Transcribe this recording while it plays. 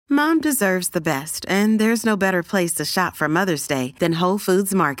Mom deserves the best, and there's no better place to shop for Mother's Day than Whole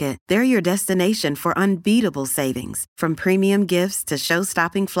Foods Market. They're your destination for unbeatable savings, from premium gifts to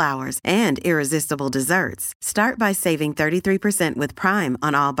show-stopping flowers and irresistible desserts. Start by saving 33% with Prime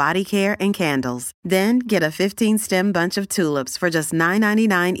on all body care and candles. Then get a 15-stem bunch of tulips for just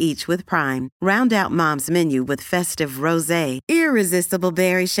 $9.99 each with Prime. Round out Mom's menu with festive rosé, irresistible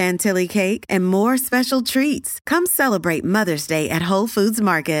berry chantilly cake, and more special treats. Come celebrate Mother's Day at Whole Foods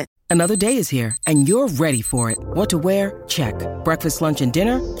Market. Another day is here, and you're ready for it. What to wear? Check. Breakfast, lunch, and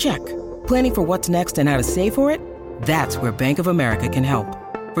dinner? Check. Planning for what's next and how to save for it? That's where Bank of America can help.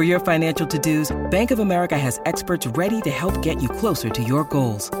 For your financial to-dos, Bank of America has experts ready to help get you closer to your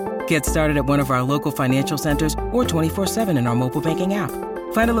goals. Get started at one of our local financial centers or 24/7 in our mobile banking app.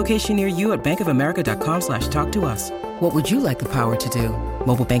 Find a location near you at bankofamerica.com/talktous. What would you like the power to do?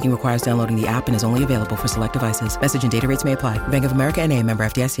 Mobile banking requires downloading the app and is only available for select devices. Message and data rates may apply. Bank of America N.A., member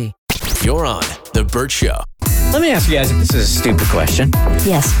FDIC. You're on The Bert Show. Let me ask you guys if this is a stupid question.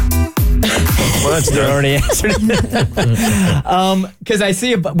 Yes. Well, that's good. Already answered it. Because I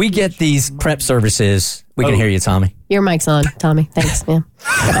see, we get these prep services. We can hear you, Tommy. Your mic's on, Tommy. Thanks, man.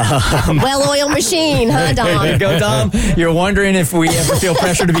 Well-oiled machine, huh, Dom? There you go, Dom. You're wondering if we ever feel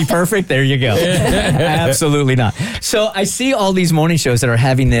pressure to be perfect? There you go. Absolutely not. So I see all these morning shows that are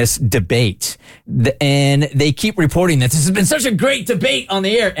having this debate, and they keep reporting that this has been such a great debate on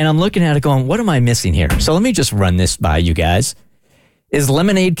the air, and I'm looking at it going, what am I missing here? So let me just run this by you guys. Is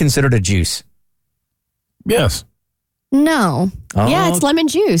lemonade considered a juice? Yes. No. Oh. Yeah, it's lemon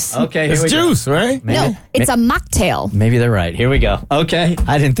juice. Okay, It's juice, right? Maybe, No, it's a mocktail. Maybe they're right. Here we go. Okay.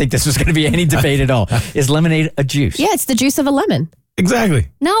 I didn't think this was going to be any debate at all. Is lemonade a juice? Yeah, it's the juice of a lemon. Exactly.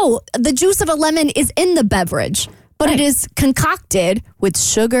 No, the juice of a lemon is in the beverage, but it is concocted with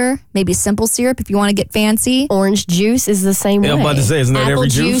sugar, maybe simple syrup if you want to get fancy. Orange juice is the same way. I'm about to say, isn't that Apple every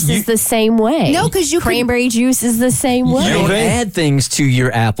juice juice? is the same way. No, because you Cranberry juice is the same way. You don't add things to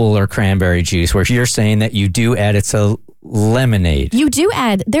your apple or cranberry juice, where you're saying that you do add it to lemonade. You do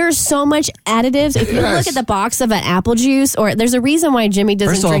add. There's so much additives. If you look at the box of an apple juice, or there's a reason why Jimmy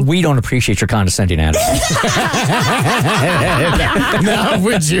doesn't First of all, drink. we don't appreciate your condescending attitude. Now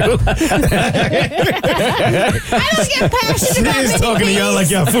would you? I don't get passionate about She's many talking to y'all like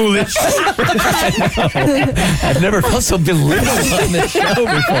y'all foolish. I've never felt so belittled on this show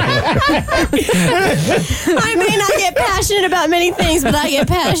before. I may not get passionate about many things, but I get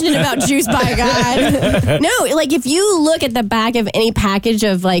passionate about juice, by God. No, like if you look at the back of any package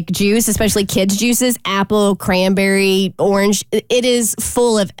of like juice, especially kids' juices, apple, cranberry, orange, it is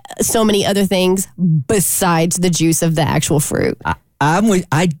full of so many other things besides the juice of the actual fruit.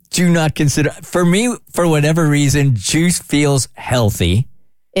 I do not consider, for me, for whatever reason, juice feels healthy.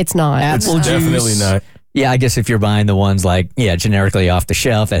 It's not. Apple juice. Definitely not. Yeah, I guess if you're buying the ones like, generically off the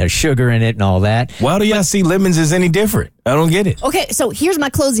shelf that has sugar in it and all that. Why do y'all see lemons as any different? I don't get it. Okay, so here's my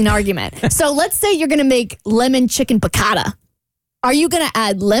closing argument. So let's say you're going to make lemon chicken piccata. Are you going to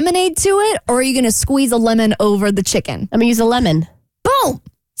add lemonade to it, or are you going to squeeze a lemon over the chicken? I'm going to use a lemon. Boom!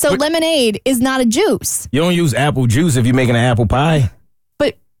 So lemonade is not a juice. You don't use apple juice if you're making an apple pie.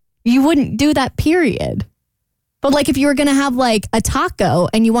 But you wouldn't do that, period. But like if you were going to have like a taco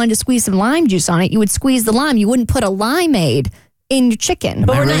and you wanted to squeeze some lime juice on it, you would squeeze the lime. You wouldn't put a limeade in your chicken.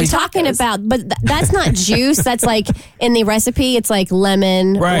 But we're not talking about, that's not juice. That's like in the recipe, it's like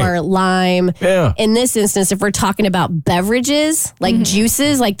lemon or lime. Yeah. In this instance, if we're talking about beverages, like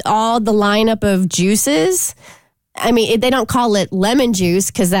juices, like all the lineup of juices, I mean, they don't call it lemon juice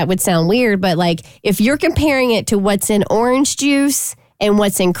because that would sound weird. But like if you're comparing it to what's in orange juice and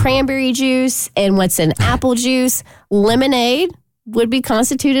what's in cranberry juice and what's in apple juice, lemonade would be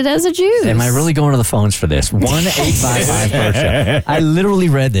constituted as a juice. Am I really going to the phones for this? 1-855-BERT. I literally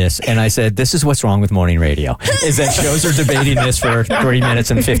read this and I said, this is what's wrong with morning radio, is that shows are debating this for 30 minutes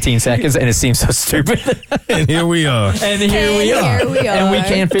and 15 seconds and it seems so stupid. And here we are. And here we are. And we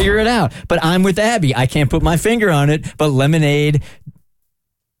can't figure it out. But I'm with Abby. I can't put my finger on it, but lemonade,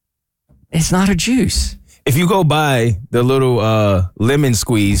 it's not a juice. If you go buy the little lemon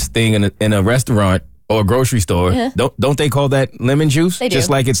squeeze thing in a restaurant or a grocery store, don't they call that lemon juice? They do. Just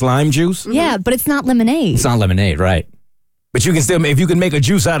like it's lime juice? Yeah, but it's not lemonade. It's not lemonade, right? But you can still, if you can make a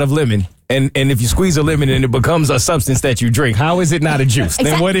juice out of lemon, and if you squeeze a lemon and it becomes a substance that you drink, how is it not a juice?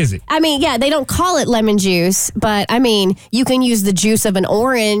 Then what is it? I mean, yeah, they don't call it lemon juice, but I mean, you can use the juice of an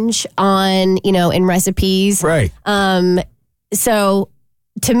orange on, in recipes. Right. So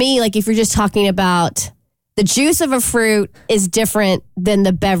to me, like if you're just talking about the juice of a fruit is different than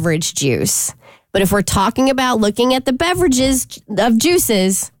the beverage juice. But if we're talking about looking at the beverages of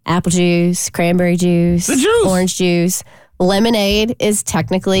juices, apple juice, cranberry juice, The juice. orange juice, lemonade is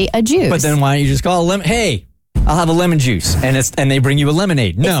technically a juice. But then why don't you just call it lemon? Hey, I'll have a lemon juice, and they bring you a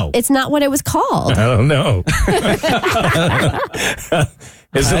lemonade. No. It's not what it was called. I don't know.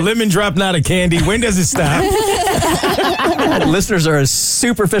 Is the lemon drop not a candy? When does it stop? Listeners are as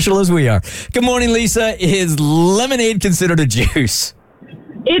superficial as we are. Good morning, Lisa. Is lemonade considered a juice?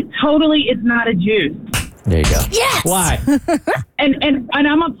 It totally is not a juice. There you go. Yes! Why? And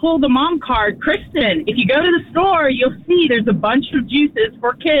I'm going to pull the mom card. Kristen, if you go to the store, you'll see there's a bunch of juices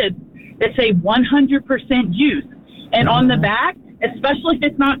for kids that say 100% juice. And on the back, especially if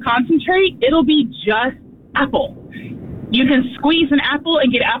it's not concentrate, it'll be just apple. You can squeeze an apple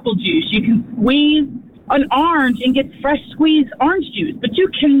and get apple juice. You can squeeze an orange and get fresh squeezed orange juice. But you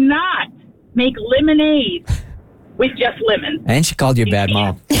cannot make lemonade with just lemon. And she called you a bad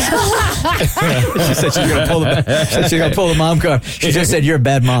mom. She said she's going to pull the mom card. She just said you're a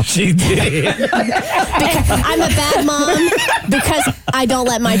bad mom. She did. I'm a bad mom because I don't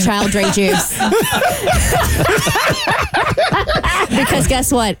let my child drink juice. Because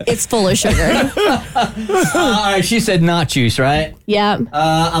guess what? It's full of sugar. All right, she said not juice, right? Yep.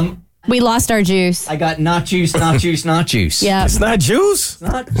 We lost our juice. I got not juice, not juice, not juice. Yeah. It's not juice?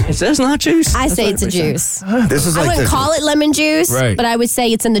 It says not juice. I say it's a juice. This is I like wouldn't call it lemon juice, Right. but I would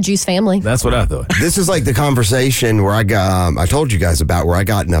say it's in the juice family. That's what I thought. This is like the conversation where I told you guys about where I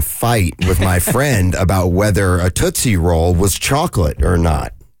got in a fight with my friend about whether a Tootsie Roll was chocolate or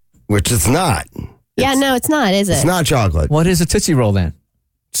not, which it's not. Yeah, no, it's not, is it? It's not chocolate. What is a Tootsie Roll then?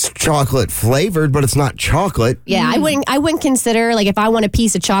 It's chocolate flavored, but it's not chocolate. Yeah, I wouldn't consider, like, if I want a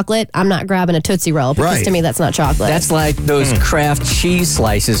piece of chocolate, I'm not grabbing a Tootsie Roll because Right. to me that's not chocolate. That's like those Kraft cheese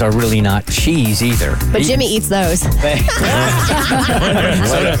slices are really not cheese either. but Jimmy eats those.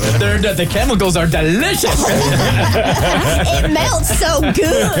 The chemicals are delicious. It melts so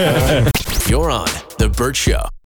good. You're on The Burt Show.